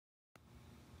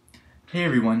Hey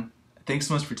everyone, thanks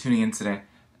so much for tuning in today.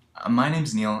 My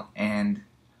name's Neil and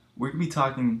we're going to be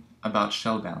talking about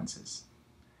shell balances.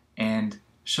 And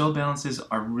shell balances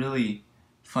are really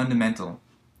fundamental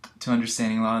to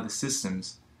understanding a lot of the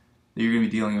systems that you're going to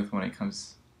be dealing with when it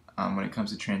comes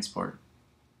to transport.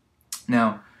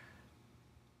 Now,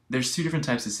 there's two different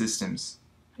types of systems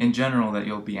in general that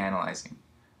you'll be analyzing.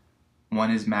 One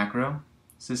is macro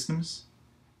systems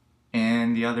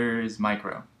and the other is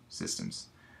micro systems.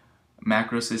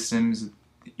 Macro systems,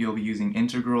 you'll be using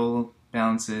integral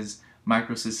balances.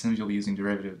 Micro systems, you'll be using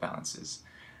derivative balances.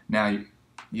 Now,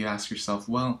 you ask yourself,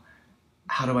 well,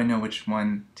 how do I know which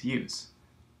one to use?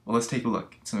 Well, let's take a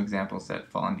look at some examples that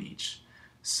fall into each.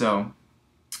 So,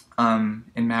 in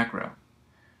macro,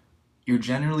 you're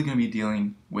generally going to be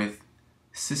dealing with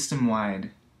system-wide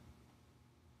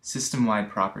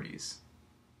properties.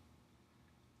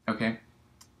 Okay?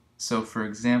 So, for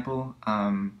example,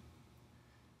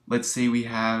 let's say we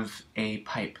have a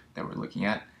pipe that we're looking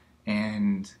at,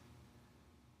 and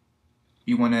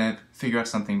you want to figure out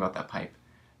something about that pipe.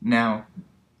 Now,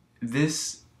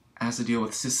 this has to deal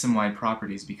with system-wide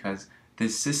properties because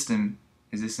this system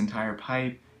is this entire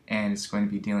pipe, and it's going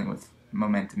to be dealing with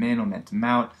momentum in, momentum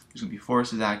out. There's going to be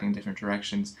forces acting in different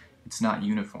directions. It's not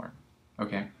uniform.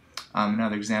 Okay.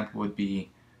 Another example would be,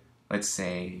 let's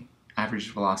say,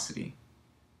 average velocity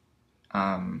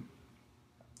in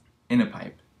a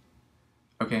pipe.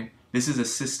 Okay, this is a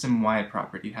system-wide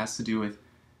property. It has to do with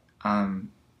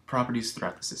properties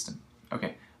throughout the system.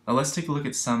 Okay, now let's take a look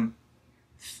at some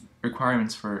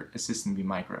requirements for a system to be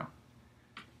micro.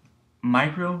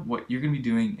 Micro, what you're going to be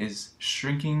doing is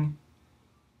shrinking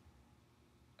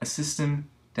a system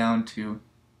down to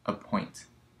a point.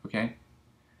 Okay?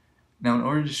 Now, in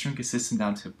order to shrink a system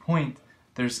down to a point,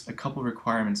 there's a couple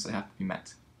requirements that have to be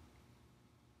met.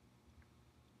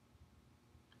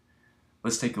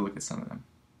 Let's take a look at some of them.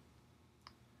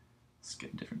 Let's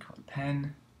get a different color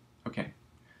pen. Okay,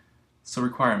 so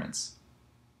requirements.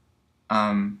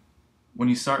 When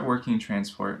you start working in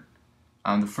transport,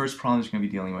 the first problems you're going to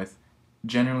be dealing with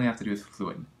generally have to do with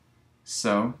fluid.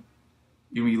 So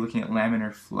you're going to be looking at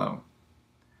laminar flow.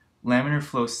 Laminar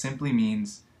flow simply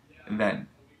means that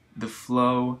the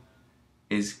flow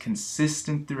is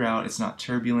consistent throughout, it's not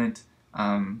turbulent,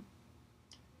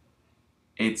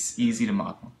 it's easy to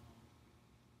model.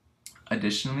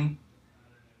 Additionally,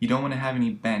 you don't want to have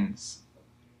any bends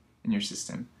in your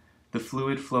system. The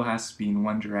fluid flow has to be in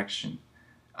one direction,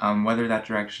 whether that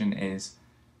direction is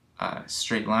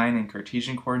straight line in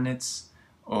Cartesian coordinates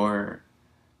or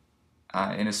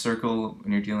in a circle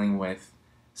when you're dealing with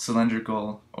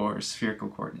cylindrical or spherical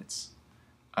coordinates.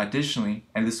 Additionally,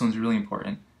 and this one's really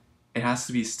important, it has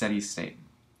to be steady state.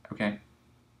 Okay?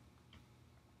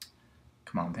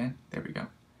 Come on, pen. There we go. It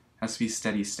has to be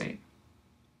steady state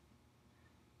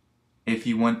if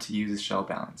you want to use a shell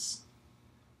balance.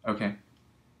 Okay?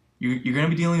 You're going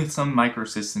to be dealing with some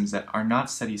microsystems that are not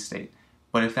steady state,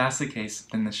 but if that's the case,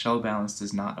 then the shell balance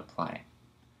does not apply.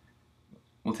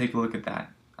 We'll take a look at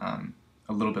that a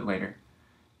little bit later.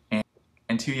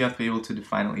 And two, you have to be able to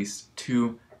define at least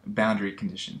two boundary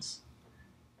conditions.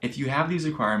 If you have these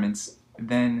requirements,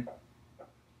 then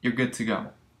you're good to go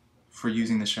for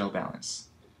using the shell balance.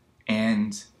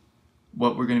 And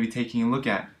what we're going to be taking a look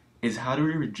at is how do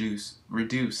we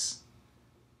reduce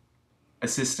a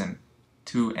system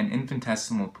to an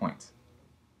infinitesimal point.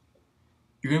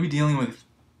 You're going to be dealing with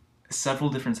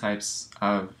several different types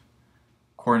of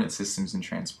coordinate systems in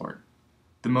transport.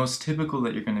 The most typical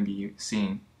that you're going to be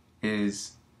seeing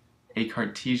is a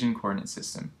Cartesian coordinate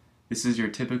system. This is your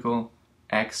typical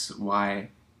X, Y,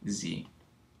 Z.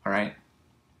 Alright?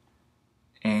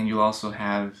 And you'll also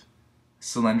have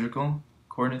cylindrical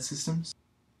coordinate systems.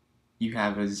 You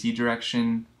have a Z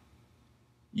direction,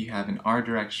 you have an R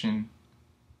direction,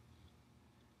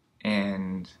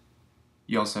 and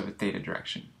you also have a theta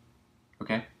direction.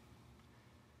 Okay?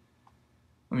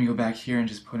 Let me go back here and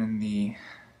just put in the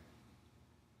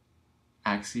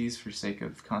axes for sake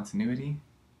of continuity.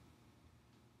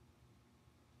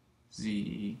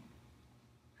 Z,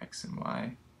 X, and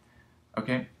Y.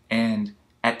 Okay? And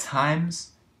at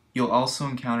times, you'll also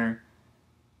encounter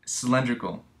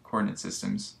cylindrical coordinate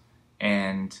systems.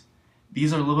 And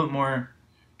these are a little bit more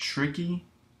tricky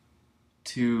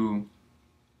to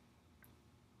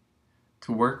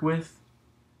work with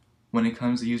when it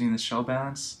comes to using the shell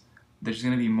balance. There's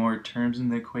going to be more terms in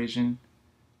the equation,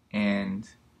 and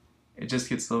it just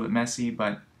gets a little bit messy,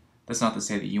 but that's not to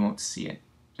say that you won't see it.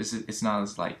 Just it's not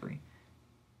as likely.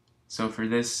 So for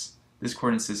this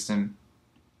coordinate system,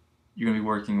 you're going to be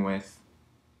working with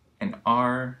an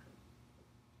R,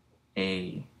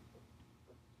 a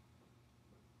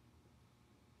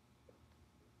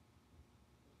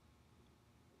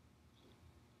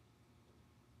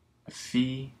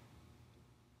phi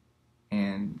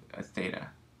and a theta.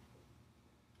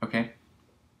 Okay?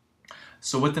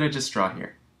 So what did I just draw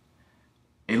here?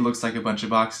 It looks like a bunch of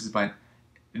boxes, but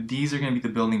these are going to be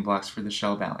the building blocks for the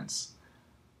shell balance.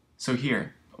 So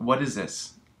here, what is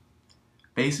this?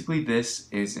 Basically, this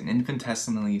is an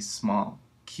infinitesimally small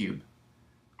cube.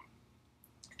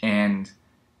 And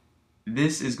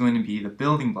this is going to be the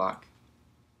building block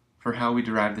for how we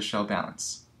derive the shell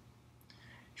balance.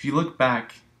 If you look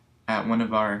back at one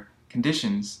of our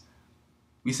conditions,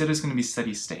 we said it's going to be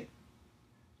steady state.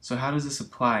 So how does this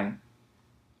apply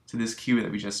to this cube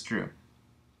that we just drew?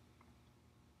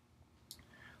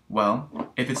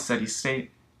 Well, if it's steady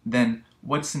state, then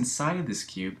what's inside of this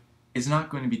cube is not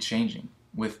going to be changing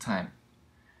with time.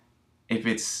 If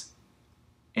it's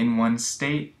in one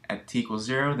state at t equals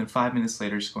 0, then 5 minutes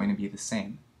later it's going to be the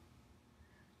same.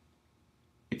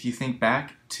 If you think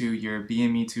back to your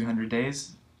BME 200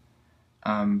 days,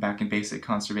 back in basic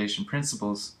conservation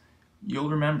principles, you'll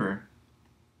remember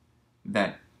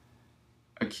that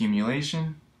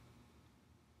accumulation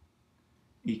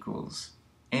equals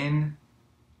in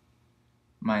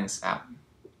minus out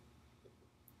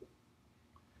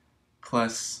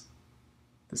plus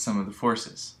the sum of the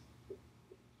forces.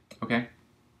 Okay?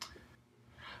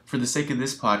 For the sake of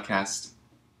this podcast,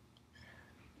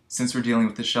 since we're dealing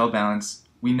with the shell balance,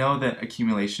 we know that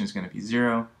accumulation is going to be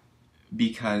 0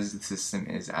 because the system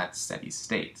is at steady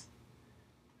state.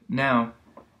 Now,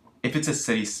 if it's a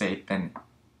steady state, then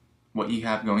what you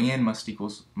have going in must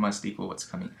equal what's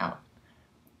coming out.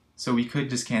 So we could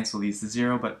just cancel these to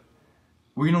 0, but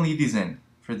we're going to leave these in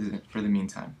for the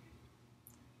meantime.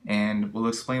 And we'll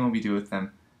explain what we do with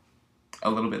them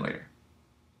a little bit later.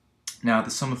 Now,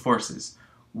 the sum of forces.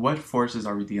 What forces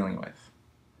are we dealing with?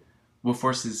 What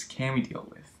forces can we deal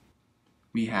with?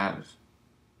 We have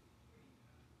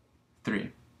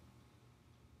 3.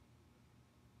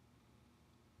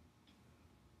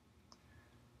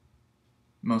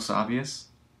 Most obvious,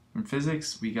 from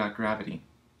physics, we got gravity.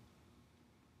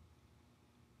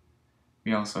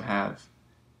 We also have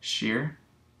shear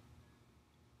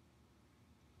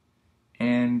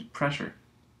and pressure.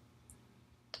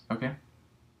 Okay?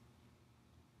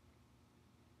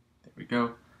 There we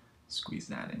go. Squeeze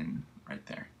that in right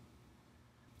there.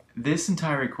 This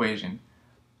entire equation,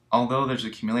 although there's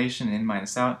accumulation in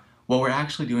minus out, what we're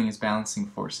actually doing is balancing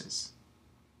forces.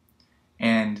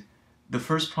 And the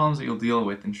first problems that you'll deal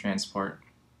with in transport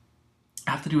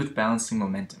have to do with balancing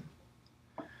momentum.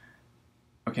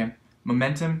 Okay?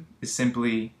 Momentum is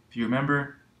simply, if you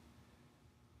remember,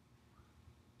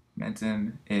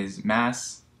 momentum is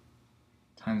mass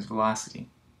times velocity.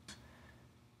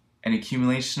 An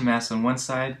accumulation of mass on one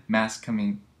side, mass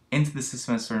coming into the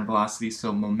system at a certain velocity,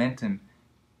 so momentum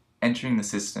entering the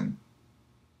system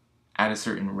at a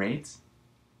certain rate.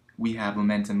 We have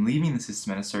momentum leaving the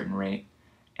system at a certain rate,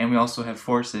 and we also have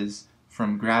forces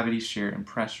from gravity, shear, and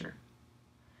pressure.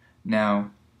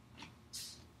 Now,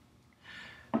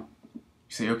 you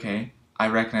say, okay, I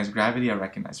recognize gravity, I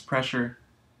recognize pressure,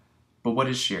 but what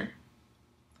is shear?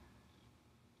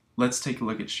 Let's take a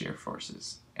look at shear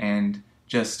forces and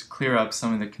just clear up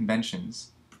some of the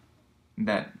conventions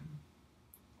that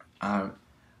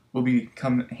will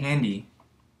become handy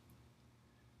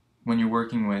when you're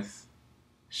working with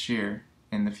shear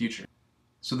in the future.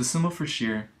 So the symbol for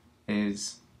shear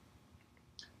is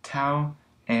tau,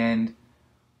 and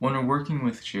when we're working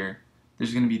with shear,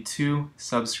 there's going to be 2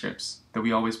 subscripts that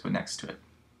we always put next to it.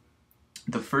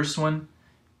 The first one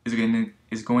is going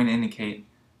to indicate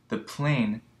the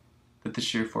plane that the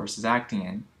shear force is acting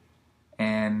in,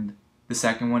 and the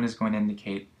second one is going to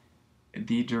indicate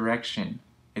the direction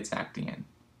it's acting in.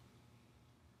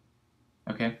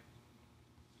 Okay?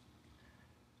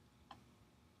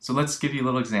 So let's give you a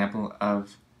little example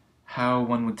of how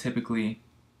one would typically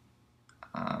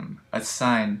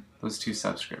assign those 2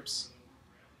 subscripts.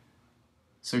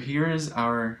 So here is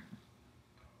our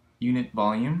unit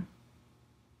volume.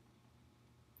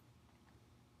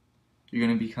 You're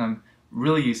going to become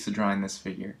really used to drawing this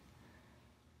figure.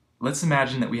 Let's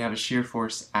imagine that we have a shear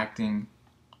force acting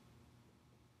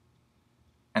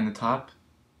at the top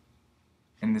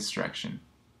in this direction.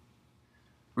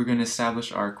 We're going to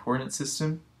establish our coordinate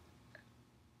system,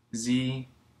 z,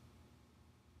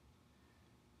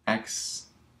 x,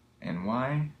 and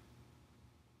y.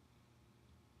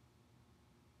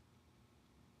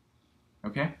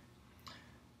 Okay?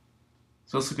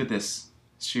 So let's look at this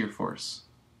shear force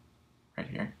right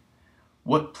here.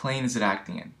 What plane is it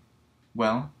acting in?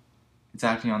 Well, it's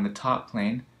acting on the top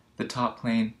plane. The top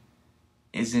plane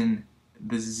is in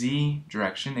the z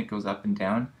direction. It goes up and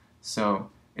down. So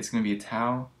it's going to be a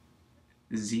tau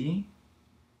z,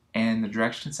 and the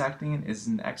direction it's acting in is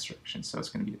in the x direction, so it's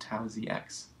going to be a tau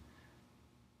zx.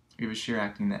 We have a shear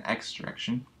acting in the x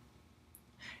direction,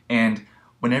 and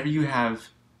whenever you have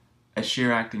a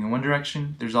shear acting in one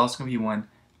direction, there's also going to be one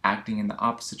acting in the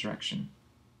opposite direction.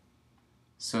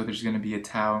 So there's going to be a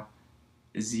tau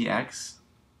zx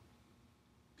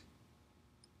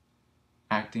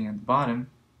acting at the bottom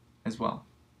as well.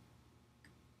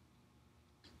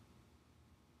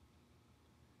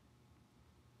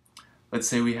 Let's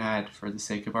say we had, for the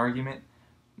sake of argument,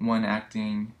 one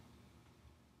acting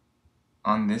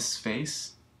on this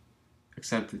face,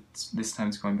 except this time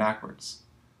it's going backwards.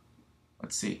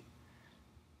 Let's see.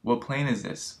 What plane is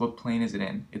this? What plane is it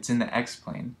in? It's in the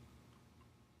x-plane.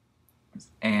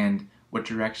 And what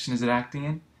direction is it acting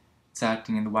in? It's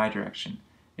acting in the y direction.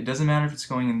 It doesn't matter if it's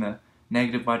going in the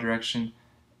negative y direction.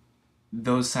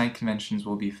 Those sign conventions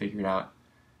will be figured out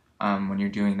when you're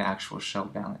doing the actual shell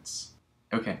balance.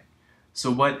 Okay,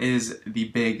 so what is the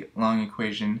big, long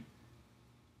equation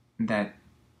that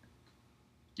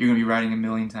you're going to be writing a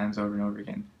million times over and over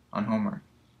again on homework?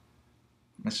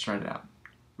 Let's try it out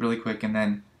really quick, and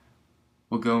then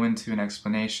we'll go into an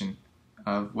explanation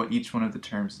of what each one of the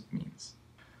terms means.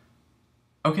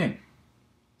 Okay,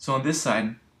 so on this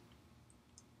side,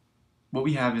 what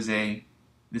we have is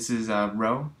this is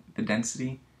rho, the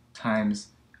density, times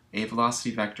a velocity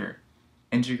vector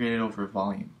integrated over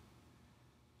volume.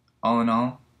 All in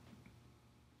all,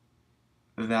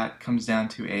 that comes down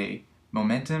to a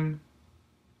momentum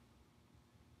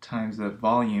times the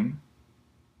volume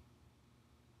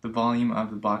of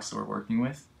the box that we're working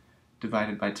with,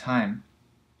 divided by time,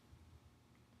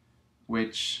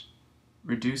 which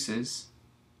reduces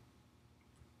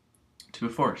to a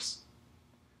force.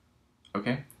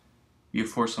 Okay? We have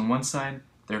force on one side,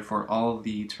 therefore all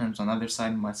the terms on the other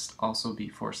side must also be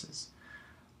forces.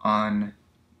 On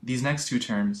these next two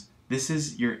terms, this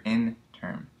is your in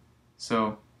term.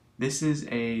 So this is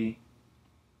a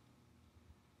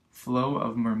flow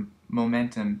of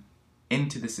momentum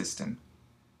into the system.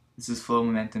 This is flow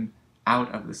momentum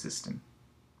out of the system.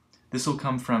 This will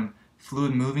come from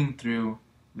fluid moving through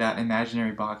that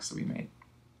imaginary box that we made.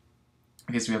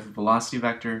 Okay, so we have a velocity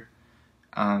vector,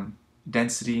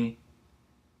 density,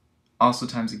 also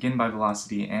times again by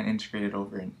velocity, and integrated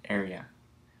over an area.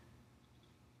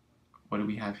 What do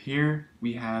we have here?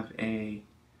 We have a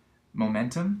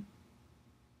momentum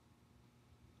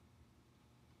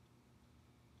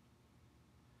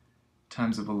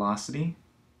times a velocity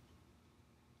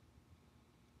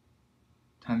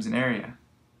times an area.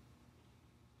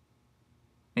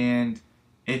 And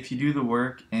if you do the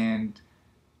work and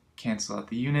cancel out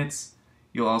the units,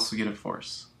 you'll also get a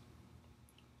force.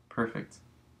 Perfect.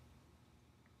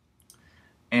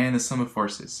 And the sum of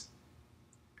forces.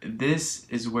 This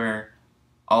is where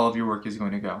all of your work is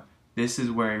going to go. This is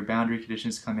where your boundary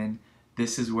conditions come in.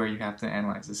 This is where you have to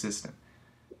analyze the system.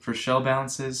 For shell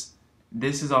balances,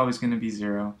 this is always going to be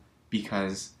 0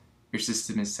 because your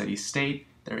system is steady state.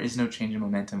 There is no change in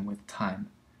momentum with time.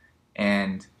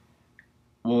 And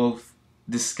we'll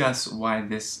discuss why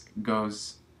the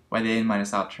in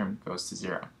minus out term goes to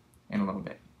 0 in a little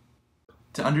bit.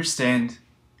 To understand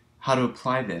how to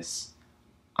apply this,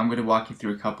 I'm going to walk you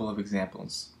through a couple of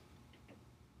examples.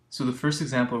 So the first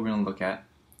example we're going to look at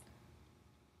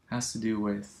has to do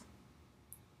with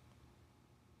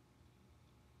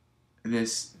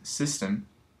this system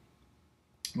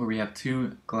where we have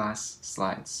two glass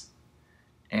slides.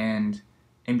 And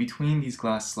in between these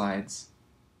glass slides,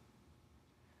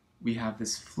 we have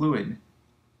this fluid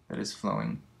that is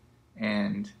flowing.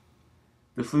 And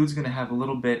the fluid's going to have a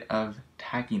little bit of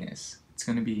tackiness. It's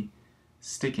going to be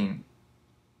sticking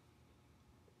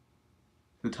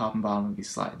to the top and bottom of these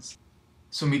slides.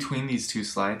 So in between these two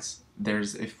slides,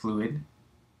 there's a fluid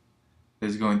that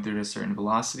is going through at a certain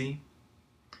velocity,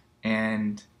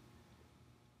 and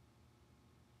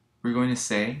we're going to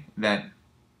say that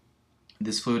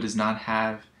this fluid does not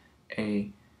have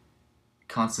a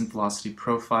constant velocity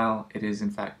profile. It is in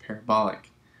fact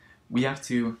parabolic. We have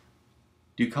to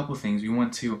do a couple things. We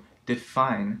want to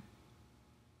define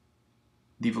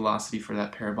the velocity for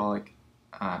that parabolic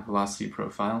velocity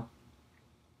profile,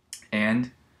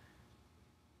 and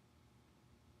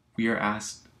we are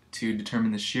asked to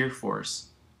determine the shear force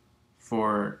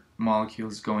for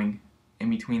molecules going in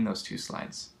between those two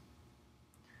slides.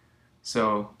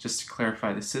 So just to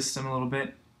clarify the system a little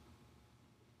bit,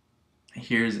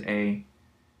 here's a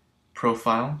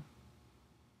profile.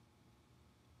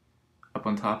 Up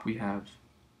on top we have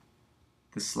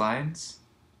the slides,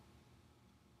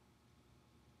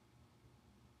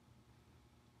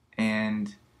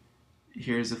 and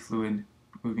here's a fluid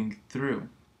moving through.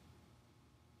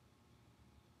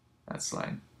 that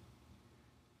slide.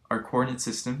 Our coordinate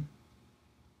system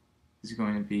is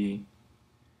going to be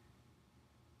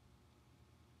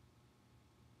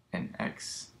an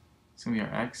x. It's going to be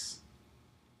our x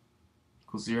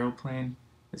equals 0 plane.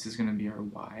 This is going to be our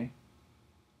y.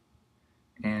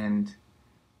 And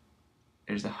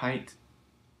there's a height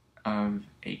of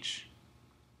h.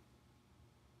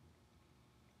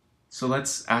 So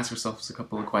let's ask ourselves a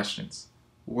couple of questions.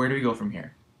 Where do we go from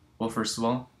here? Well, first of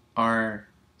all, our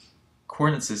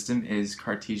coordinate system is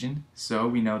Cartesian, so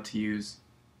we know to use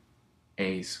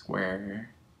a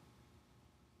square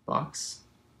box.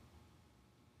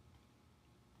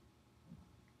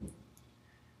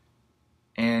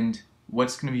 And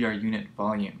what's going to be our unit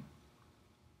volume?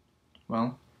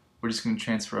 Well, we're just going to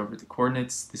transfer over the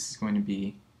coordinates. This is going to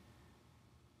be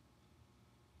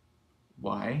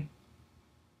y.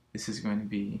 This is going to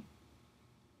be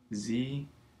z.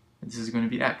 And this is going to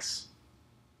be x.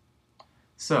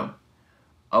 So,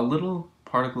 a little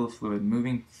particle of fluid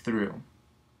moving through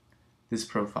this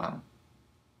profile.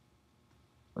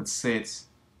 Let's say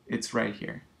it's right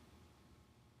here.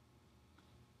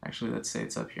 Actually, let's say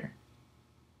it's up here.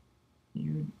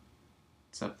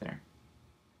 It's up there.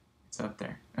 It's up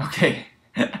there. Okay.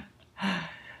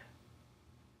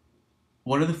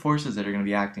 What are the forces that are going to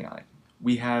be acting on it?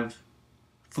 We have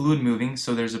fluid moving,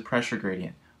 so there's a pressure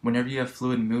gradient. Whenever you have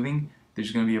fluid moving,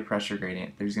 there's going to be a pressure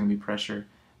gradient. There's going to be pressure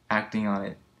acting on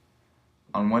it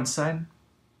on one side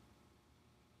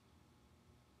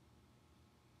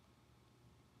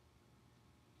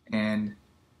and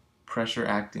pressure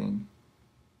acting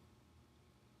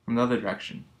from the other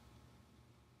direction.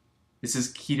 This is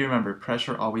key to remember.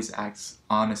 Pressure always acts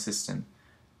on a system.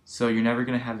 So you're never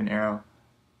going to have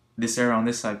this arrow on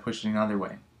this side pushing the other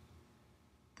way.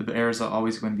 The arrows are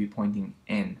always going to be pointing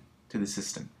in to the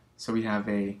system. So we have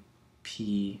a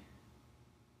P1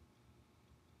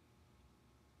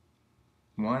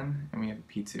 and we have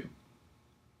a P2.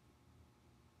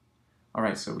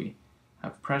 Alright, so we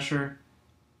have pressure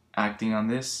acting on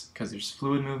this because there's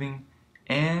fluid moving,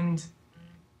 and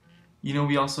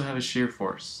we also have a shear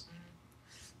force.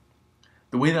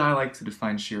 The way that I like to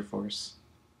define shear force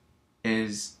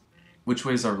is which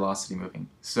way is our velocity moving.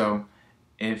 So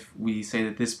if we say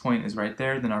that this point is right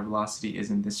there, then our velocity is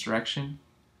in this direction.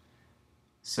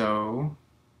 So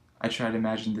I try to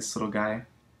imagine this little guy,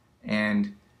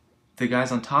 and the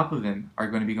guys on top of him are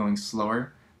going to be going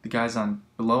slower. The guys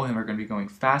below him are going to be going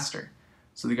faster.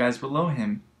 So the guys below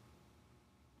him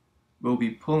will be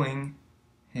pulling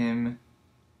him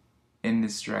in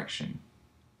this direction.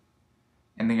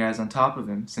 And the guys on top of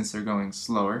him, since they're going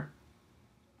slower,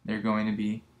 they're going to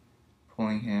be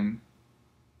pulling him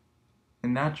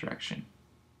in that direction.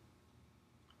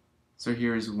 So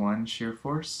here is one shear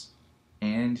force,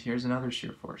 and here's another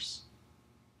shear force.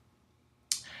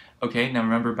 Okay, now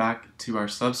remember back to our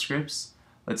subscripts.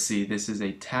 Let's see, this is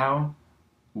a tau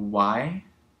y,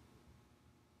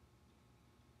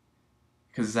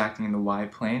 because it's acting in the y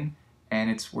plane,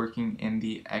 and it's working in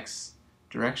the x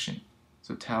direction.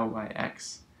 So tau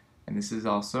yx. And this is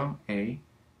also a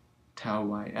tau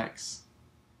yx.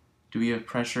 Do we have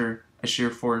a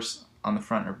shear force on the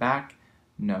front or back?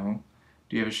 No.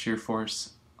 Do you have a shear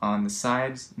force on the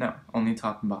sides? No, only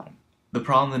top and bottom. The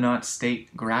problem did not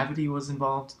state gravity was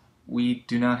involved. We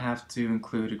do not have to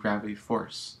include a gravity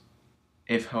force.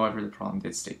 If, however, the problem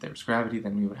did state there was gravity,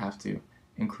 then we would have to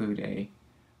include a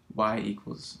y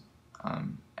equals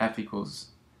F equals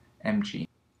mg.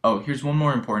 Oh, here's one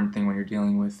more important thing when you're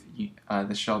dealing with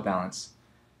the shell balance.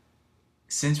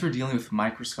 Since we're dealing with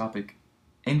microscopic,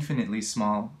 infinitely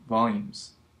small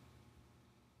volumes,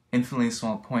 infinitely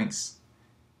small points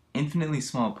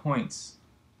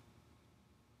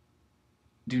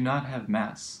do not have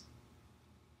mass.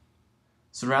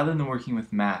 So rather than working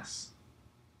with mass,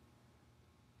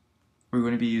 we're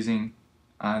going to be using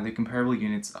the comparable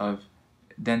units of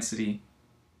density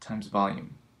times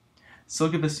volume. Still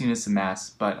give us units of mass,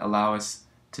 but allow us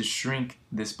to shrink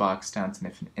this box down to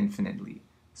an infinitely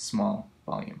small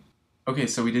volume. Okay,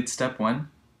 so we did step one.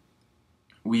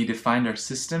 We defined our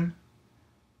system,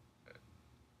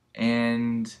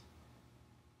 and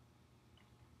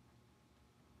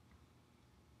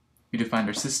we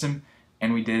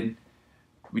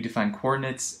defined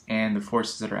coordinates and the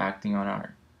forces that are acting on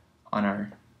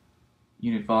our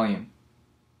unit volume.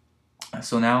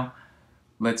 So now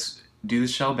let's do the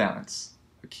shell balance.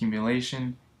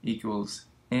 Accumulation equals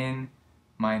in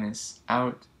minus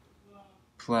out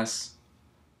plus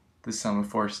the sum of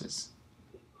forces.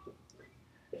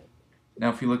 Now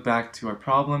if we look back to our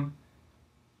problem,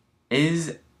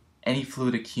 is any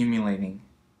fluid accumulating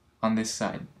on this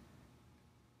side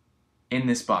in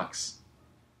this box?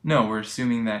 No, we're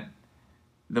assuming that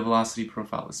the velocity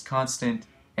profile is constant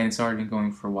and it's already been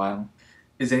going for a while.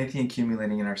 Is anything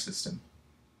accumulating in our system?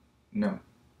 No.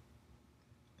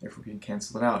 Therefore, we can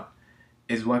cancel it out.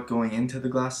 Is what going into the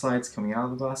glass slides coming out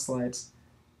of the glass slides?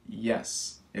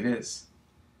 Yes, it is.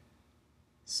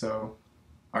 So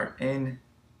our in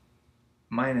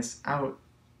minus out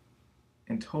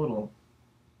in total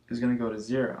is going to go to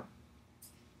 0.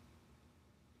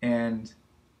 And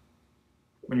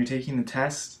when you're taking the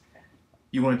test,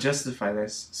 you want to justify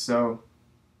this. So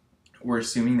we're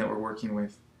assuming that we're working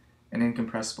with an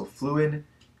incompressible fluid,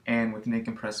 and with an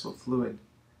incompressible fluid,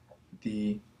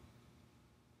 the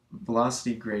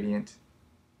velocity gradient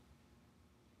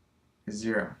is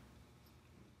 0.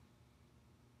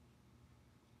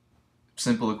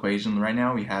 Simple equation right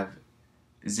now, we have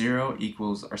 0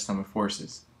 equals our sum of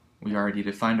forces. We already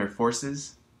defined our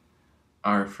forces.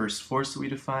 Our first force that we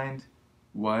defined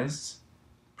was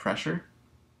pressure.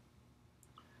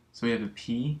 So we have a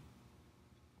P1,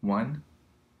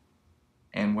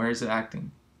 and where is it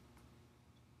acting?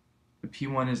 The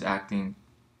P1 is acting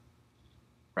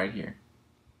right here.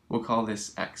 We'll call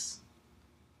this X.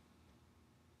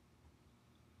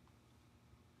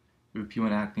 We have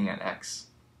P1 acting at X.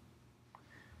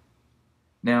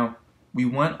 Now, we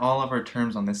want all of our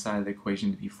terms on this side of the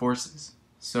equation to be forces.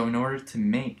 So in order to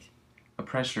make a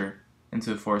pressure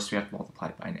into a force, we have to multiply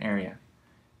it by an area.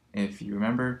 If you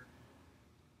remember,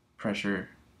 pressure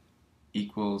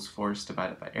equals force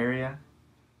divided by area.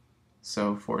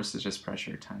 So force is just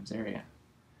pressure times area.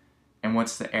 And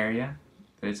what's the area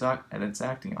that it's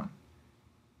acting on?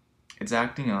 It's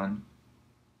acting on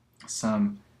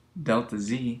some delta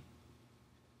Z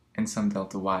and some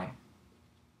delta Y.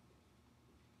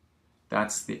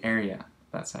 That's the area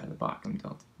of that side of the bottom,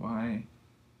 delta Y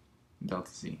and delta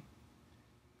Z.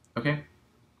 Okay?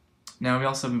 Now we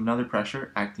also have another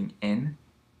pressure acting in,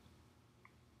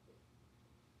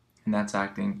 and that's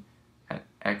acting at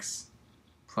X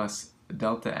plus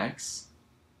delta X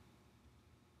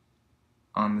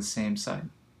on the same side.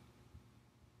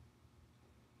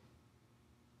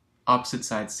 Opposite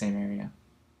sides, same area.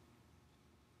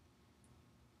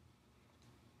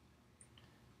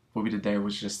 What we did there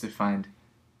was just define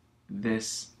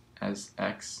this as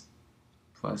X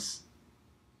plus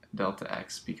delta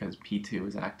X because P2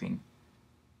 is acting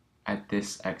at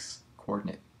this X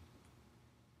coordinate.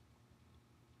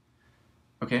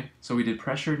 Okay, so we did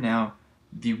pressure. Now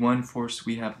the one force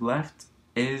we have left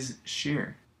is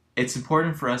shear. It's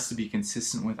important for us to be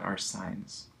consistent with our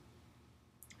signs.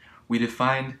 We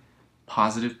defined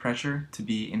positive pressure to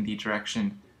be in the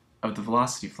direction of the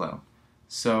velocity flow.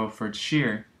 So for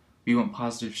shear, we want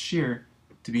positive shear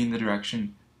to be in the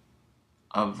direction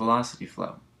of velocity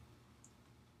flow.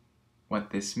 What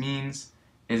this means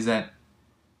is that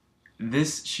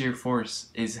this shear force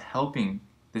is helping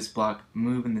this block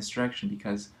move in this direction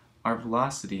because our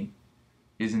velocity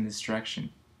is in this direction.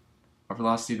 Our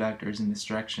velocity vector is in this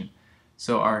direction.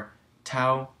 So our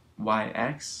tau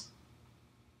yx,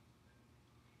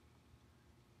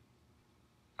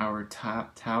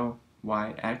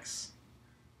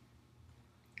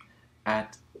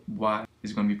 at y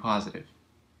is going to be positive.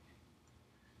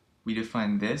 We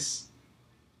define this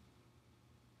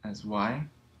as y,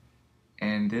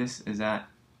 and this is at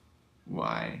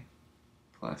y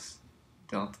plus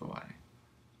delta y.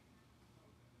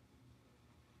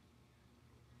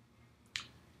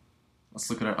 Let's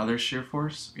look at our other shear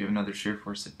force. We have another shear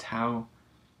force at tau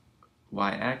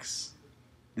yx.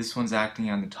 This one's acting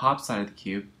on the top side of the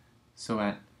cube, so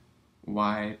at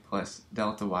y plus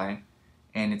delta y,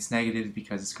 and it's negative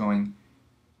because it's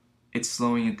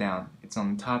slowing it down. It's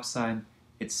on the top side,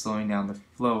 it's slowing down the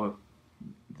flow of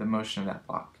the motion of that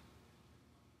block.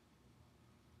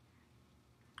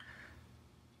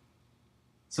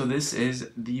 So this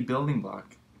is the building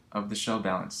block of the shell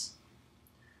balance.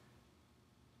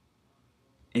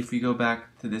 If we go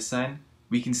back to this side,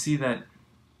 we can see that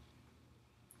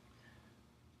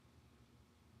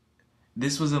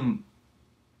this was a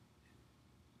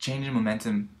change in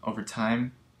momentum over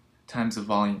time times the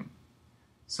volume.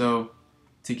 So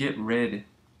to get rid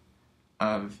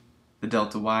of the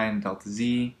delta y and delta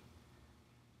z,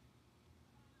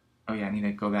 oh yeah, I need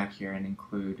to go back here and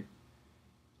include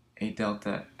a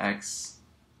delta x,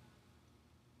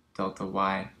 delta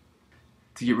y.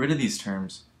 To get rid of these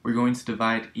terms, we're going to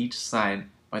divide each side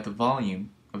by the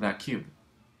volume of that cube.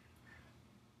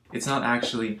 It's not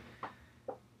actually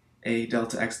a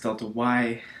delta x, delta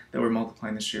y that we're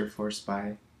multiplying the shear force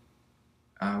by.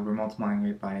 We're multiplying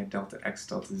it by a delta x,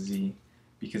 delta z,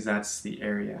 because that's the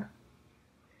area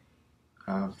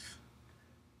of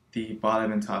the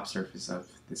bottom and top surface of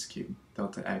this cube,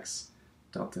 delta x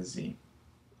delta z.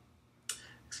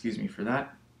 Excuse me for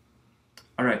that.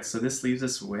 Alright, so this leaves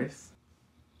us with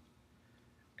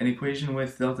an equation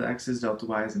with delta x's, delta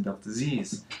y's, and delta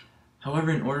z's.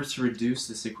 However, in order to reduce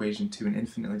this equation to an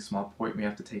infinitely small point, we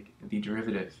have to take the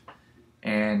derivative.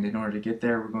 And in order to get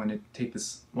there, we're going to take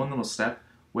this one little step,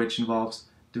 which involves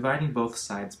dividing both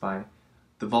sides by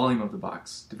the volume of the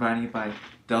box, dividing it by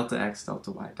delta x,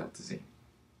 delta y, delta z.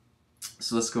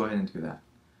 So let's go ahead and do that.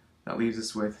 That leaves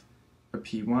us with a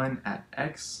P1 at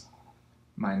x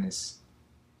minus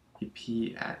a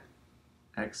P at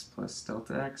x plus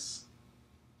delta x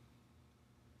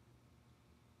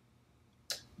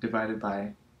divided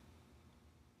by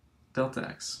delta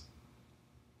x,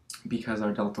 because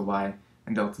our delta y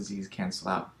and delta z's cancel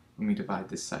out when we divide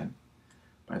this side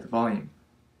by the volume.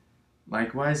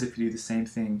 Likewise, if you do the same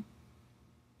thing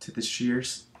to the shear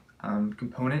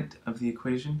component of the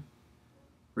equation,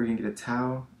 we're going to get a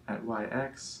tau at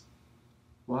yx,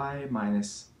 y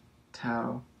minus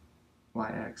tau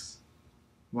yx,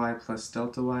 y plus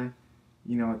delta y,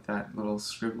 you know what that little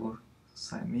scribble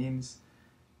sign means,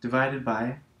 divided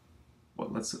by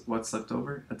what's left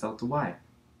over, a delta y,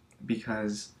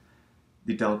 because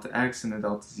the delta x and the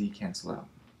delta z cancel out.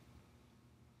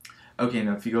 Okay,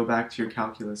 now if you go back to your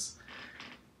calculus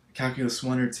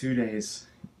 1 or 2 days,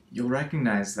 you'll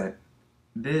recognize that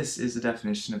this is the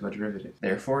definition of a derivative.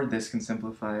 Therefore, this can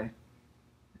simplify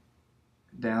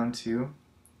down to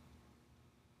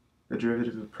the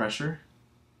derivative of pressure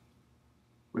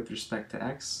with respect to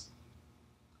x,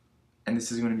 and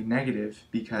this is going to be negative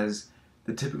because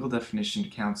the typical definition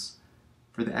accounts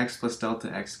for the x plus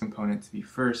delta x component to be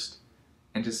first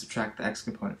and to subtract the x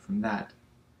component from that.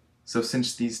 So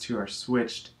since these two are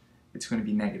switched, it's going to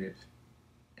be negative.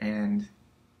 And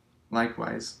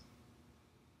likewise,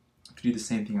 if you do the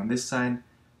same thing on this side,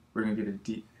 we're going to get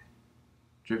a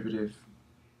derivative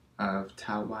of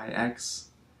tau yx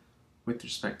with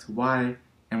respect to y,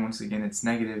 and once again it's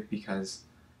negative because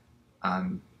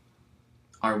our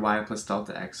y plus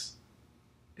delta x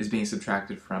is being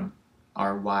subtracted from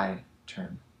our y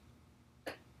term.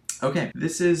 Okay,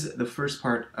 this is the first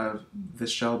part of the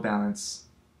shell balancing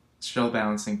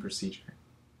procedure.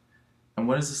 And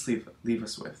what does this leave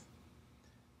us with?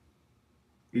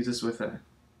 Leaves us with a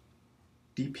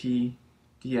dp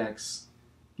dx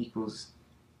equals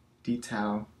d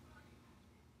tau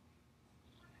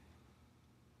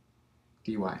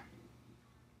dy.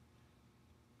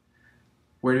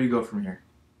 Where do we go from here?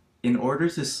 In order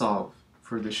to solve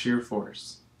for the shear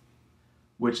force,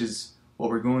 which is what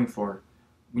we're going for,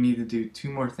 we need to do two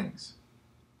more things.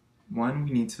 One,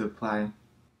 we need to apply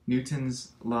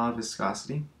Newton's law of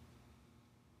viscosity,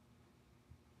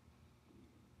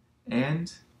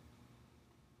 and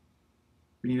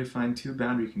we need to find two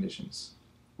boundary conditions.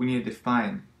 We need to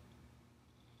define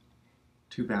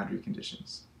two boundary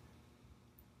conditions.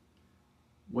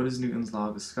 What is Newton's law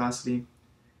of viscosity?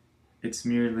 It's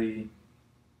merely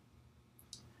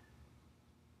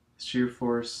shear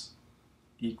force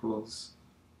equals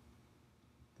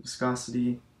the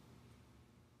viscosity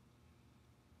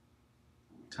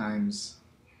times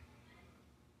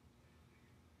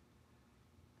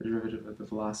the derivative of the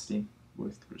velocity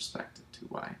with respect to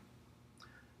y.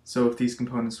 So if these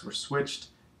components were switched,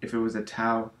 if it was a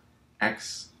tau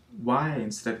xy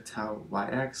instead of tau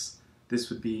yx, this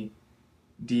would be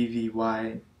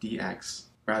dvy dx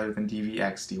rather than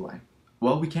dvx dy.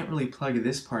 Well, we can't really plug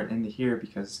this part into here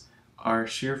because our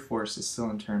shear force is still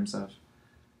in terms of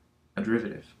a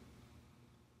derivative.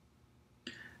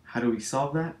 How do we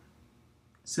solve that?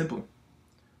 Simple.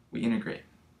 We integrate.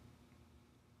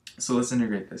 So let's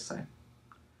integrate this side.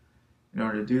 In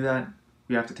order to do that,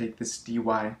 we have to take this dy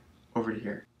over to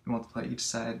here. Multiply each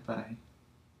side by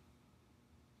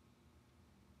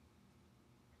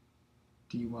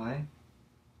dy.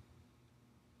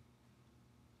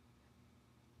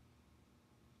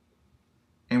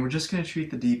 And we're just going to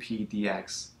treat the dp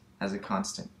dx as a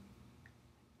constant.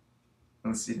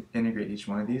 Let's integrate each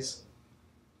one of these.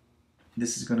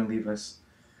 This is going to leave us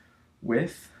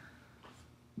with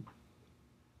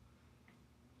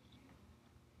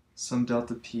some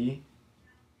delta p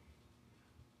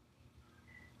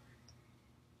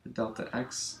for delta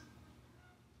x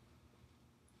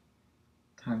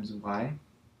times y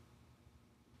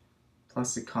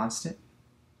plus a constant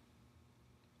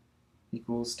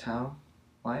equals tau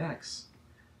yx.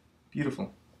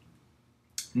 Beautiful.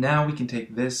 Now we can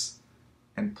take this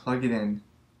and plug it in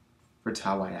for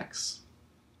tau yx.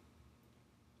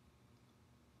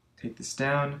 Take this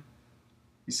down,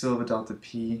 we still have a delta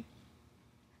p,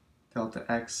 delta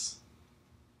x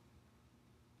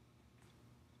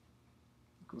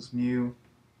equals mu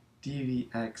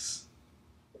dvx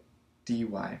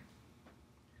dy.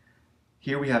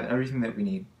 Here we have everything that we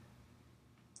need.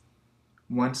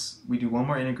 Once we do one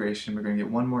more integration, we're going to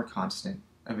get one more constant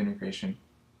of integration.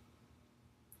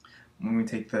 When we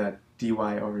take the dy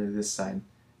over to this side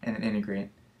and integrate,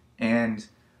 and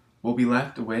we'll be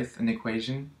left with an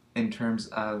equation in terms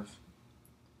of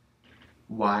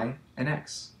y and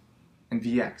x and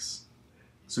vx.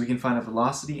 So we can find a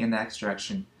velocity in the x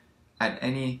direction at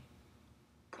any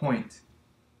point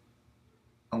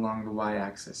along the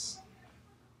y-axis,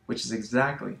 which is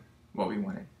exactly what we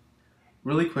wanted.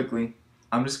 Really quickly,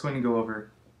 I'm just going to go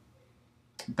over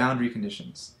boundary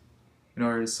conditions in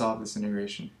order to solve this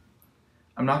integration.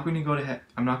 I'm not going to go ahead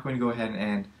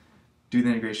and do the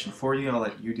integration for you. I'll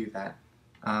let you do that.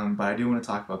 But I do want to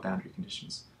talk about boundary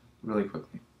conditions really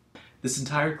quickly. This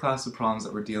entire class of problems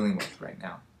that we're dealing with right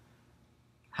now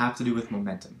have to do with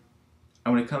momentum.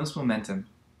 And when it comes to momentum,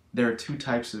 there are two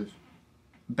types of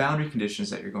boundary conditions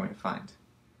that you're going to find.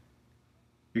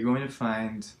 You're going to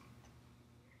find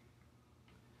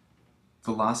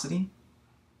velocity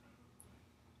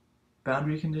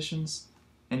boundary conditions,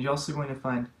 and you're also going to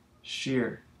find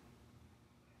shear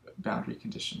boundary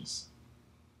conditions.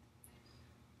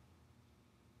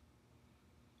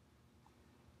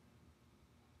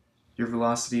 Your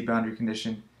velocity boundary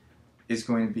condition is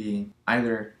going to be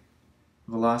either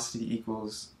velocity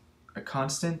equals a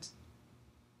constant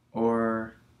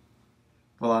or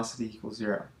velocity equals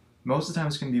 0. Most of the time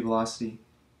it's going to be velocity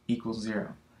equals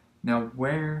 0. Now,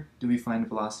 where do we find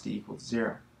velocity equals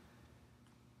 0?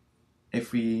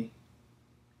 If we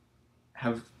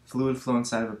have fluid flow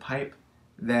inside of a pipe,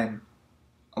 then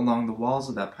along the walls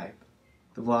of that pipe,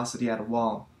 the velocity at a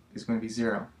wall is going to be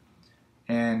 0.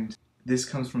 And this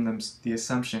comes from the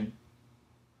assumption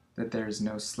that there is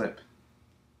no slip.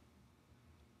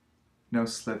 No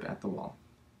slip at the wall.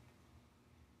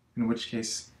 In which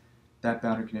case, that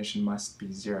boundary condition must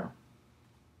be 0.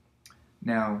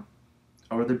 Now,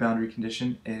 our other boundary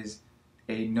condition is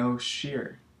a no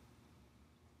shear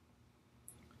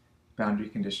boundary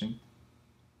condition,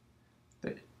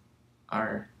 that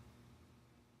our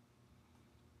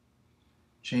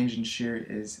change in shear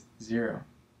is 0.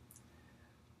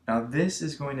 Now this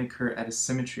is going to occur at a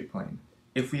symmetry plane.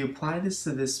 If we apply this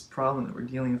to this problem that we're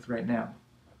dealing with right now,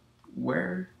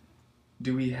 where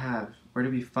do we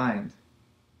find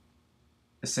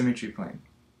a symmetry plane?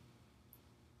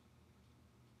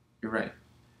 You're right.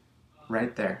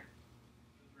 Right there.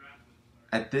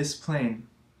 At this plane,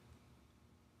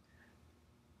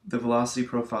 the velocity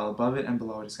profile above it and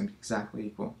below it is going to be exactly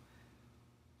equal.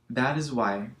 That is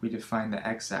why we define the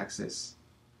x-axis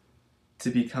to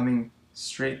be coming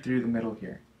straight through the middle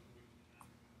here.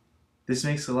 This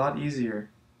makes it a lot easier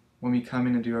when we come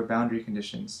in and do our boundary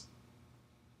conditions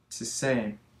to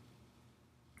say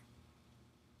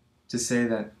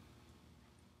that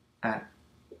at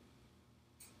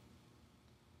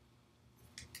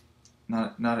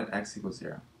not at x equals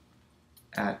 0,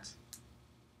 at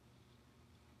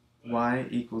y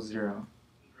equals 0,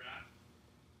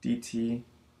 dt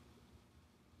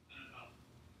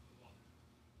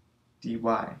dy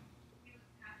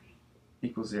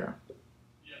equals 0.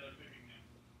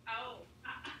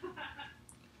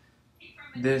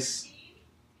 This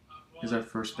is our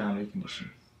first boundary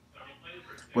condition.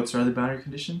 What's our other boundary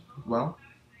condition? Well,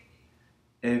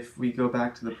 if we go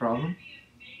back to the problem,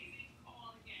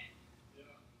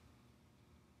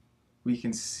 we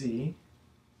can see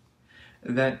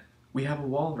that we have a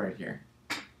wall right here.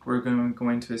 We're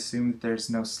going to assume that there's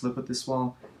no slip at this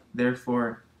wall,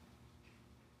 therefore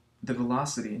the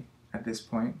velocity at this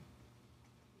point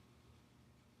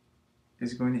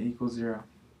is going to equal 0.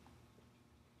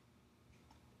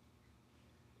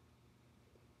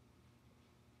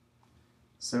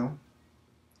 So,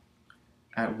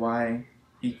 at y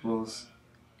equals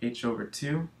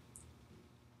h/2,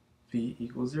 v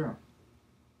equals 0.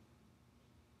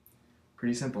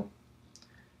 Pretty simple.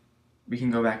 We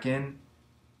can go back in,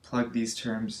 plug these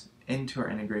terms into our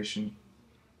integration,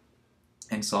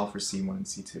 and solve for C1 and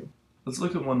C2. Let's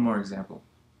look at one more example.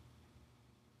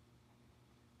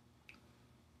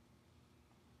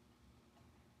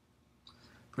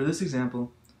 For this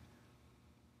example,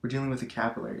 we're dealing with a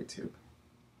capillary tube.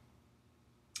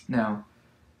 Now,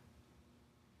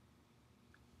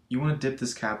 you want to dip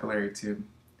this capillary tube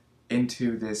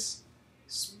into this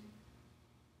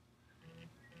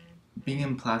being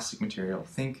in plastic material.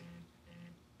 Think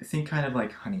kind of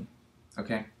like honey,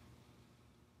 okay?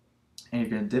 And you're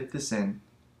going to dip this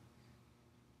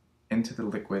into the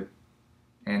liquid,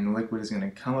 and the liquid is going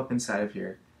to come up inside of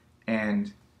here,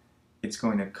 and it's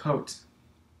going to coat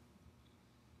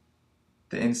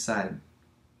the inside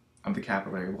of the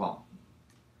capillary wall.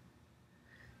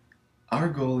 Our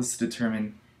goal is to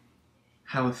determine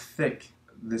how thick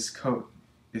this coat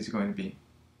is going to be.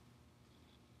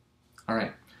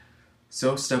 Alright,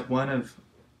 so step one of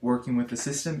working with the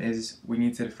system is we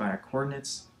need to define our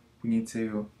coordinates. We need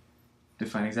to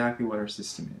define exactly what our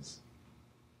system is.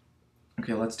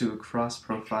 Okay, let's do a cross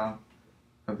profile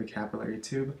of the capillary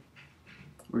tube.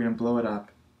 We're going to blow it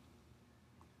up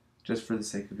just for the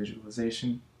sake of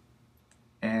visualization.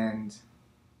 And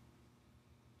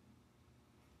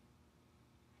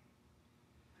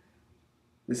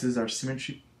this is our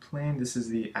symmetry plane. This is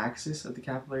the axis of the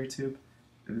capillary tube.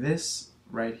 This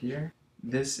right here,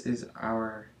 this is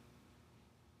our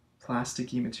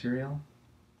plasticky material.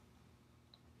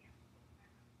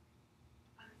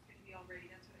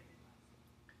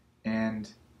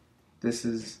 And this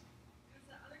is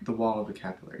the wall of the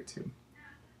capillary tube.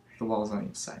 The wall is on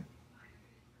each side.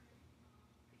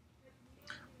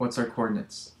 What's our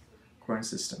coordinates? Coordinate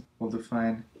system. We'll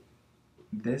define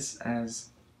this as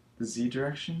the z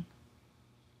direction.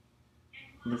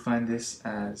 We'll define this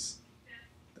as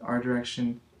the r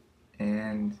direction,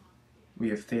 and we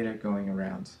have theta going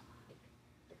around.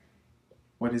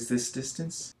 What is this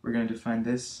distance? We're going to define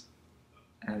this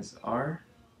as r,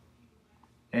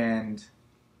 and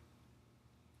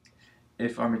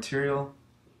if our material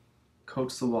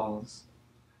coats the walls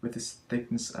with this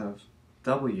thickness of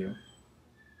w,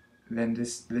 then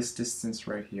this distance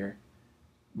right here,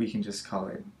 we can just call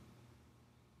it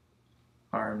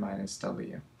r minus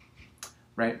w,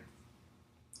 right?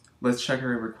 Let's check our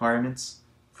requirements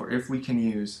for if we can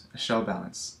use a shell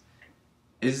balance.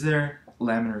 Is there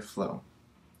laminar flow?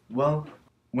 Well,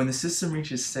 when the system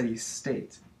reaches steady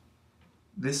state,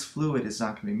 this fluid is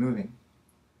not going to be moving.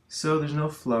 So there's no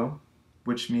flow,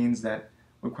 which means that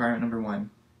requirement number 1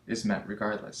 is met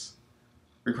regardless.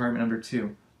 Requirement number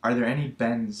 2, are there any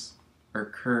bends or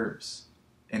curves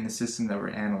in the system that we're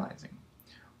analyzing?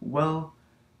 Well,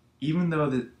 even though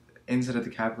the inside of the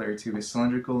capillary tube is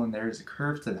cylindrical and there is a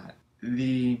curve to that,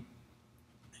 the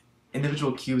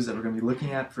individual cubes that we're going to be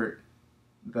looking at for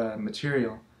the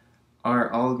material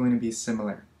are all going to be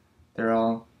similar. They're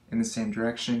all in the same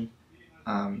direction.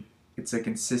 It's a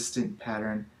consistent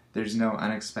pattern. There's no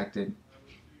unexpected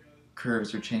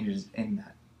curves or changes in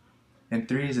that. And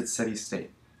 3 is its steady state.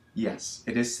 Yes,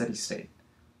 it is steady state.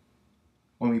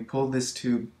 When we pull this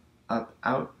tube up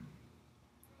out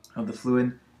of the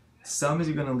fluid, some is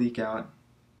going to leak out,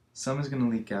 some is going to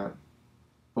leak out,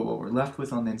 but what we're left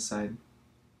with on the inside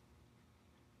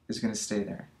is going to stay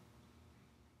there.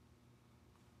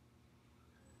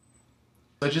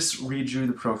 So I just redrew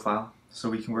the profile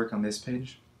so we can work on this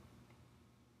page.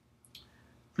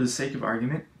 For the sake of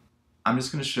argument, I'm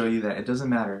just going to show you that it doesn't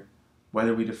matter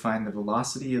whether we define the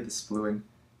velocity of this fluid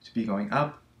to be going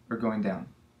up or going down.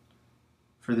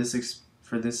 For this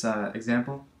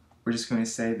example, we're just going to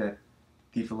say that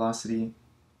the velocity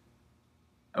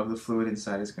of the fluid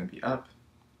inside is going to be up.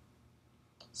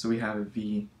 So we have a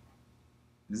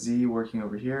vz working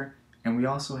over here, and we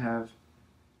also have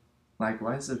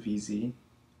likewise a vz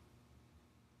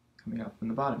coming up from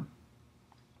the bottom.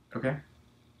 Okay?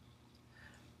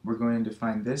 We're going to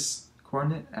define this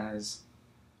coordinate as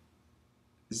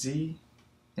z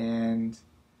and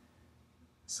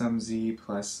some z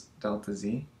plus delta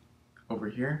z over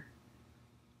here.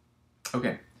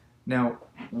 Okay, now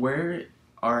where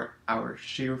are our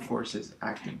shear forces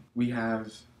acting? We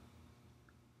have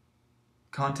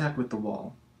contact with the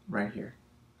wall right here,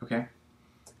 okay?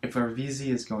 If our vz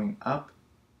is going up,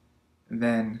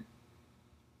 then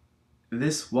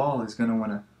this wall is going to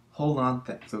want to hold on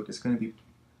to that fluid. It's going to be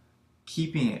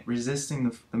keeping it,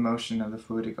 resisting the motion of the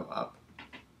fluid to go up.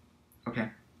 Okay,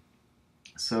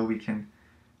 so we can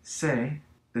say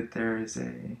that there is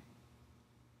a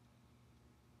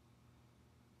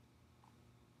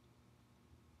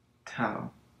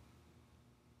tau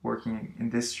working in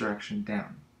this direction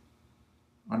down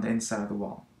on the inside of the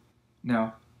wall.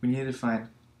 Now, we need to find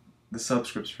the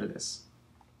subscripts for this.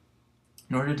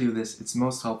 In order to do this, it's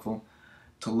most helpful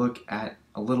to look at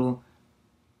a little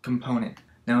component.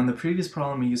 Now, in the previous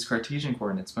problem, we used Cartesian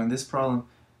coordinates, but in this problem,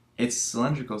 it's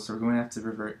cylindrical, so we're going to have to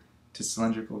revert to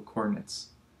cylindrical coordinates.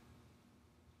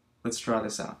 Let's draw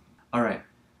this out. Alright,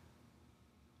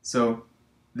 so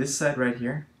this side right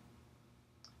here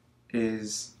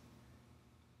is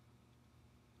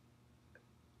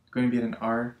going to be at an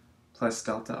r plus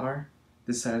delta r.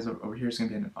 This side is over here is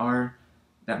going to be at an r.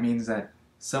 That means that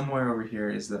somewhere over here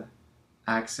is the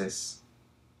axis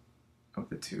of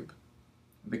the tube,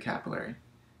 the capillary.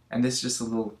 And this is just a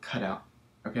little cutout,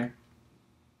 okay?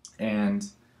 And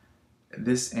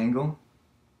this angle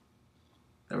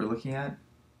that we're looking at,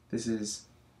 this is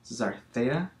our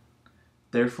theta.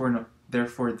 Therefore,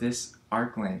 therefore this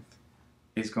arc length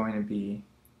is going to be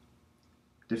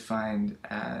defined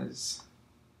as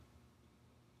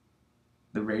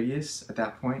the radius at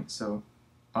that point, so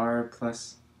r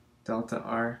plus delta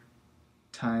r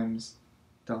times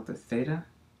delta theta,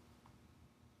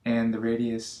 and the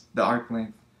radius, the arc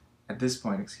length at this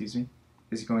point,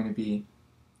 is going to be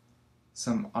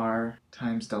some r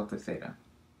times delta theta.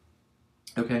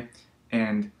 Okay,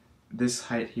 and this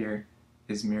height here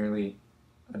is merely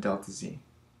a delta z.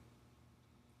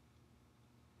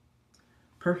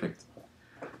 Perfect.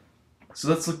 So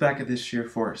let's look back at this shear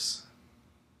force.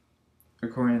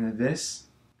 According to this,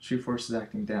 shear force is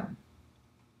acting down.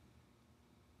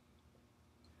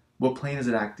 What plane is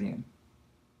it acting in?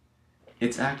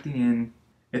 It's acting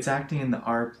in the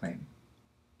r plane.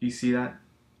 Do you see that?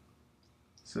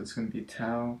 So it's going to be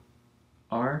tau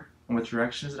r. And what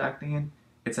direction is it acting in?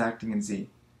 It's acting in z.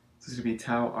 So it's going to be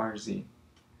tau r z.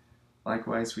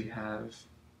 Likewise, we have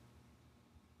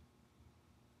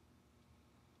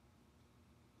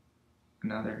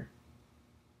another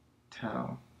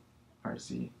tau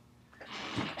rz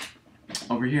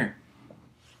over here.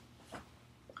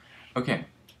 Okay,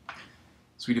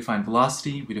 so we define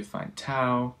velocity, we define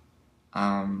tau.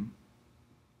 Do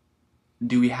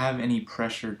we have any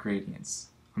pressure gradients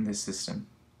on this system?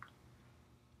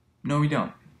 No, we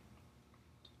don't.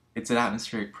 It's an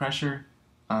atmospheric pressure.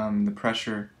 The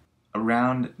pressure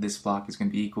around this block is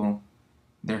going to be equal,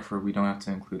 therefore we don't have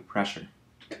to include pressure.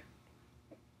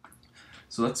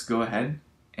 So let's go ahead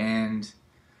and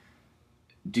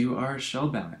do our shell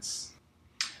balance.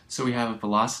 So we have a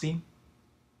velocity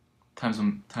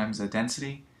times a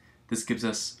density. This gives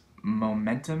us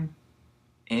momentum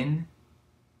in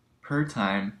per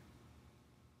time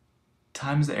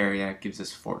times the area gives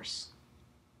us force.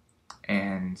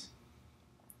 And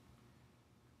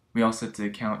we also have to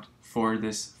account for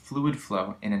this fluid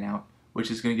flow in and out, which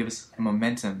is going to give us a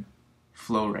momentum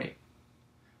flow rate.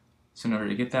 So in order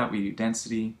to get that, we do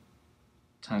density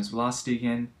times velocity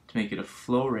again. To make it a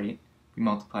flow rate, we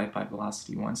multiply it by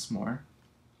velocity once more.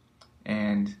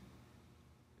 And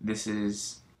this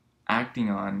is acting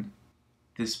on,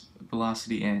 this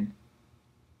velocity in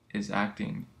is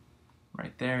acting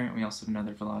right there. And we also have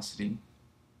another velocity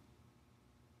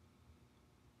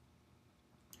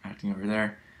acting over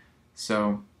there.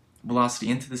 So velocity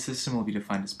into the system will be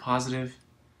defined as positive.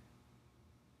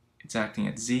 It's acting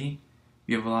at z.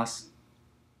 We have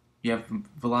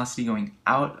velocity going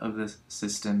out of the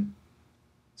system,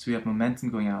 so we have momentum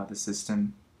going out of the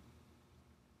system,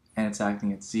 and it's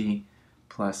acting at z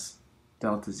plus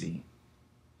delta z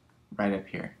right up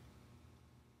here.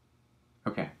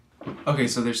 Okay,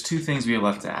 so there's two things we have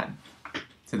left to add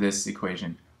to this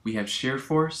equation. We have shear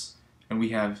force, and we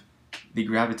have the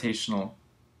gravitational,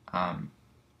 the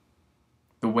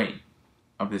weight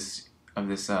of this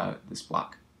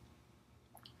block.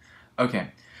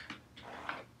 Okay.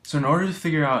 So in order to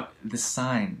figure out the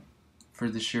sign for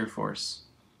the shear force,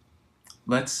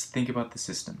 let's think about the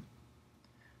system.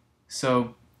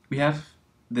 So we have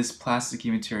this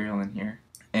plasticky material in here,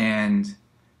 and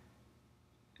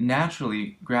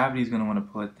naturally gravity is going to want to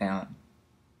pull it down.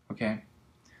 Okay?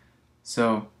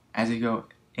 So as you go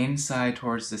inside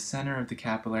towards the center of the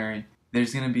capillary,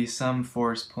 there's going to be some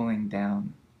force pulling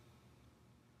down.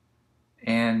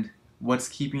 And what's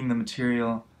keeping the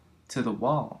material to the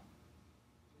wall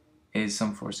is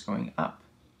some force going up.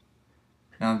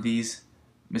 Now these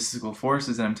mystical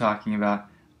forces that I'm talking about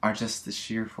are just the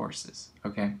shear forces,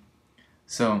 okay?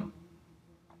 So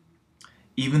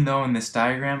even though in this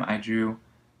diagram I drew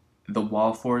the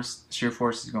wall force, shear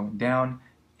force is going down,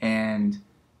 and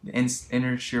the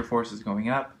inner shear force is going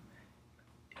up,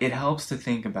 it helps to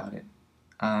think about it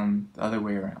the other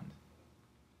way around.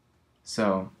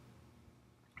 So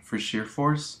for shear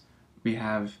force, we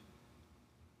have,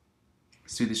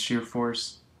 let's do the shear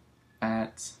force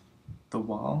at the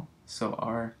wall, so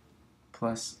R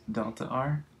plus delta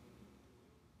R.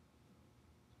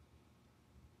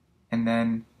 And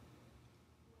then,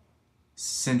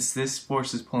 since this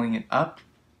force is pulling it up,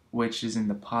 which is in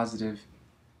the positive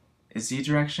z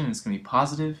direction, it's going to be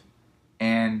positive,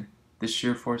 and the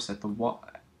shear force at the wall,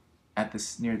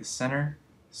 near the center,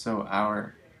 so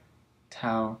our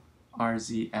tau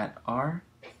rz at R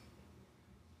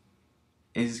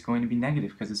is going to be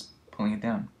negative because it's pulling it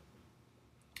down.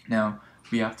 Now,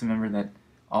 we have to remember that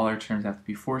all our terms have to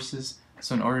be forces,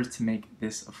 so in order to make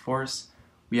this a force,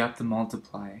 we have to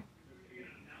multiply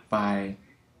by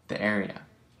the area.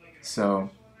 So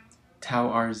tau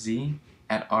rz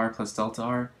at R plus delta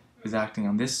R is acting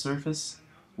on this surface,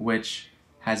 which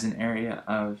has an area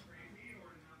of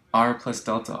R plus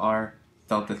delta R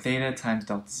delta theta times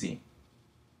delta z.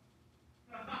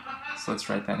 So let's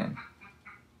write that in.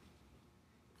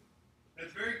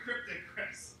 That's very cryptic,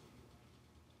 Chris.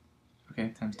 Okay,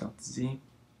 times delta z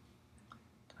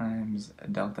times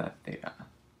delta theta.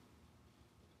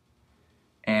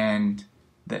 And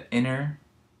the inner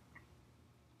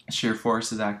shear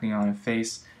force is acting on a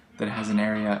face that has an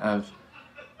area of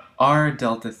r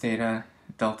delta theta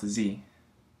delta z.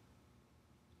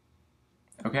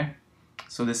 Okay?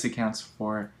 So this accounts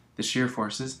for the shear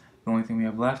forces. The only thing we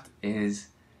have left is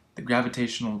the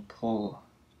gravitational pull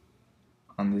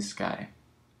on this guy.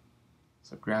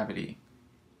 So gravity.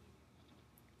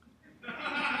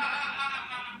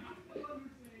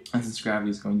 And since gravity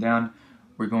is going down,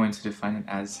 we're going to define it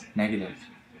as negative.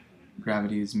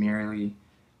 Gravity is merely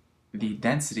the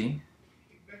density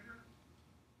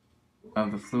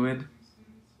of the fluid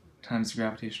times the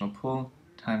gravitational pull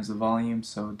times the volume,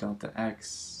 so delta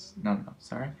x, delta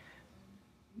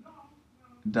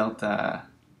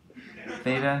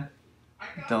theta,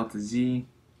 delta z,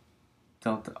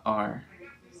 delta r.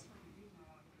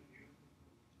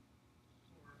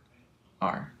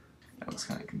 That was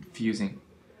kind of confusing.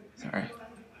 Sorry.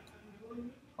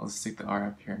 I'll just stick the r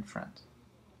up here in front.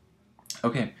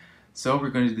 Okay, so we're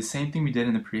going to do the same thing we did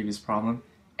in the previous problem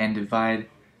and divide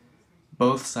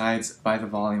both sides by the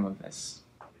volume of this.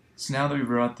 So now that we've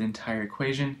wrote out the entire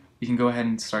equation, we can go ahead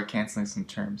and start canceling some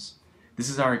terms. This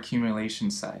is our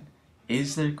accumulation side.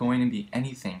 Is there going to be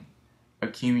anything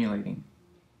accumulating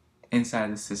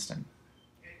inside the system?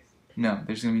 No,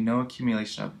 there's going to be no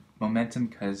accumulation of momentum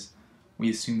because we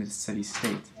assume that it's steady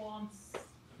state.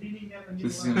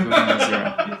 This is going to go down to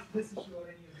 0. This is showing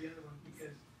any of the other one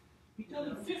because we told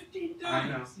him 15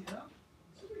 times, you know?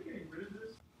 So we're getting rid of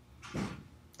this.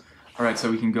 Alright, so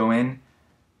we can go in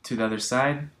to the other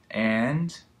side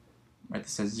and write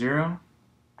this as 0.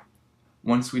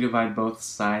 Once we divide both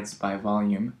sides by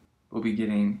volume, we'll be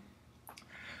getting,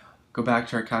 go back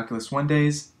to our Calculus 1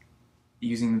 days,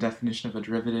 using the definition of a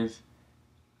derivative,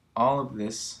 all of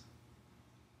this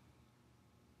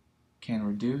can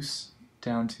reduce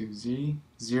down to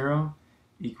 0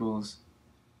 equals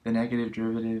the negative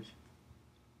derivative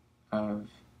of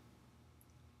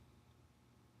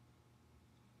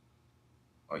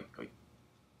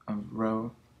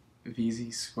rho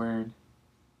vz squared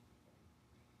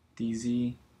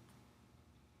dz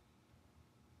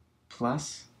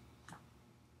plus.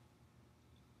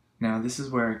 Now this is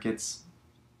where it gets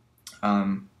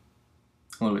a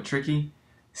little bit tricky,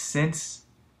 since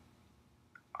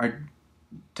our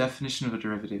definition of a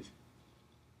derivative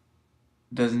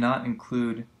does not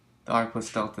include the r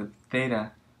plus delta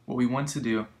theta. What we want to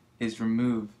do is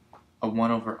remove a 1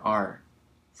 over r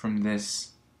from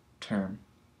this term.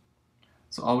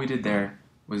 So all we did there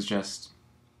was just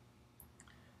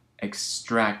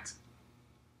extract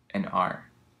an r.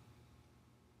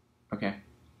 Okay?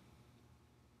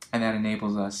 And that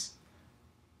enables us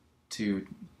to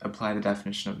apply the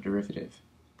definition of a derivative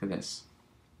to this.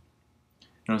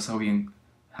 Notice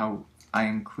how I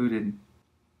included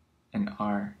an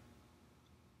r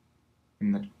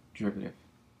in the derivative,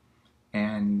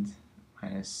 and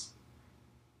minus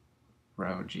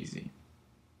rho gz.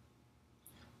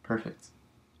 Perfect.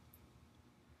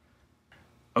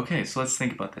 Okay, so let's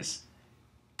think about this.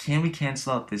 Can we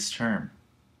cancel out this term?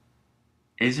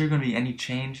 Is there going to be any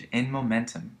change in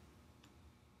momentum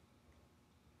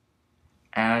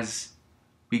as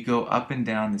we go up and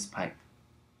down this pipe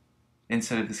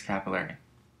instead of this capillary?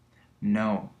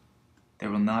 No, there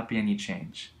will not be any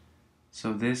change.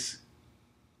 So this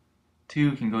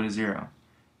 2 can go to 0.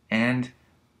 And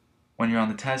when you're on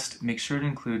the test, make sure to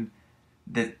include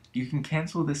that you can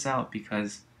cancel this out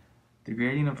because the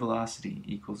gradient of velocity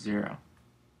equals 0.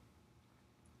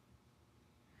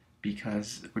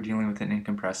 Because we're dealing with an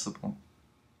incompressible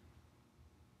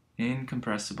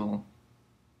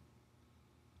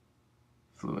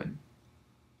fluid.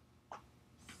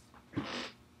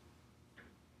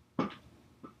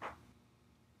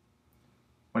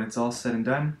 When it's all said and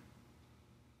done,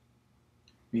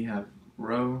 we have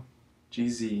rho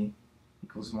gz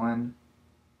equals 1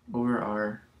 over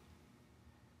r,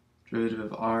 derivative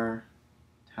of r,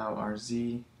 tau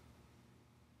rz,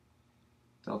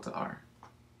 delta r.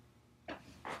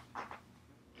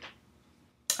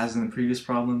 As in the previous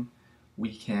problem,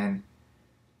 we can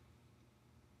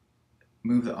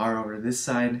move the r over to this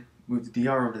side, move the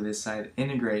dr over to this side,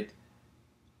 integrate.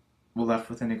 We're left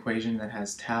with an equation that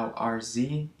has tau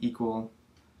rz equal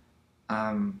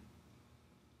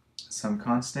some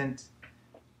constant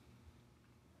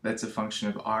that's a function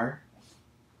of r,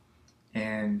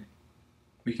 and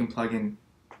we can plug in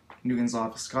Newton's law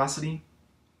of viscosity,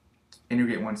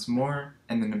 integrate once more,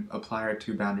 and then apply our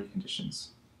two boundary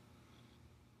conditions.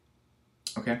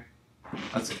 Okay,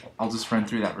 I'll just run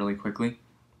through that really quickly.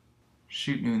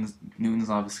 Shoot Newton's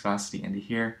law of viscosity into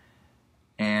here,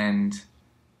 and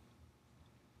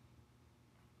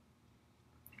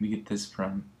we get this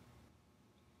from,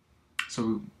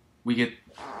 so we get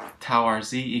tau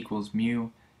RZ equals mu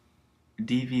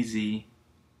dVz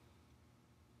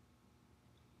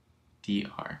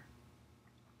dr.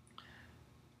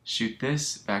 Shoot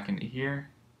this back into here,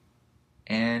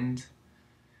 and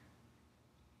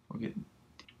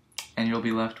you'll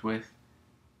be left with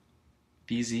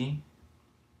Vz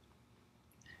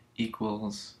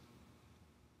equals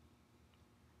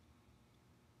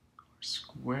r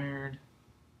squared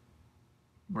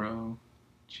rho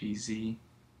Gz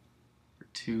for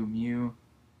 2 mu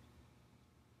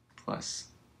plus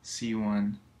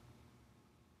C1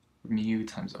 mu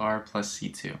times R plus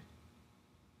C2.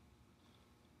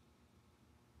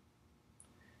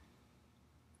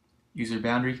 Use our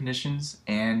boundary conditions,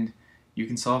 and you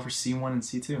can solve for C1 and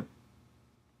C2.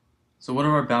 So what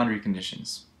are our boundary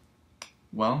conditions?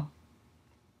 Well,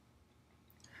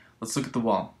 let's look at the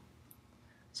wall.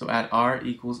 So at R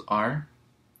equals R,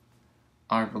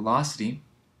 our velocity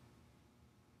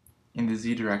in the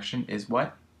z direction is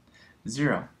what?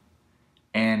 0.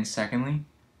 And secondly,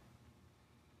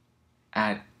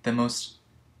 at the most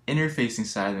interfacing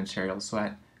side of the material, so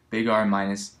at big R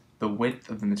minus the width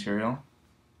of the material,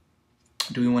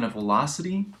 do we want a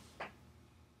velocity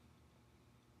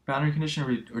boundary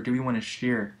condition, or do we want a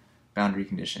shear boundary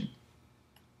condition?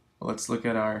 Well, let's look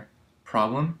at our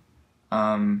problem.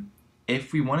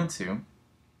 If we wanted to,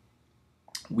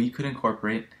 we could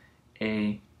incorporate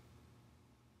a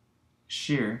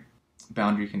shear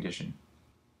boundary condition.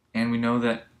 And we know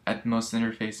that at the most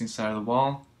interfacing side of the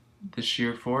wall, the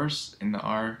shear force in the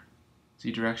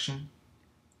RZ direction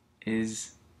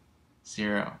is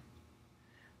 0.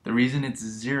 The reason it's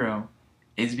 0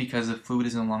 is because the fluid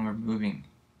is no longer moving.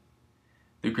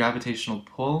 The gravitational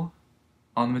pull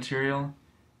on the material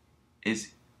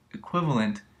is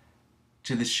equivalent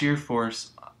to the shear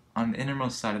force on the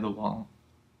innermost side of the wall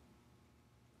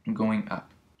going up.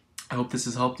 I hope this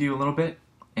has helped you a little bit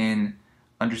in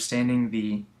understanding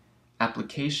the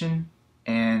application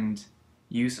and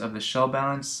use of the shell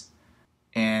balance.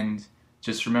 And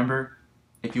just remember,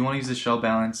 if you want to use the shell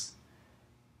balance,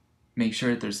 make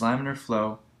sure that there's laminar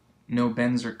flow, no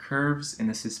bends or curves in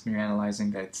the system you're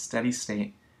analyzing, that it's steady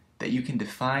state, that you can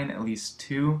define at least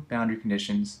 2 boundary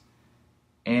conditions,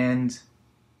 and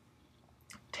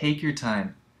take your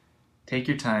time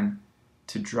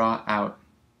to draw out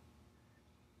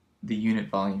the unit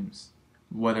volumes,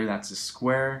 whether that's a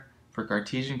square for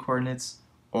Cartesian coordinates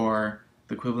or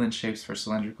the equivalent shapes for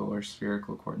cylindrical or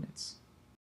spherical coordinates.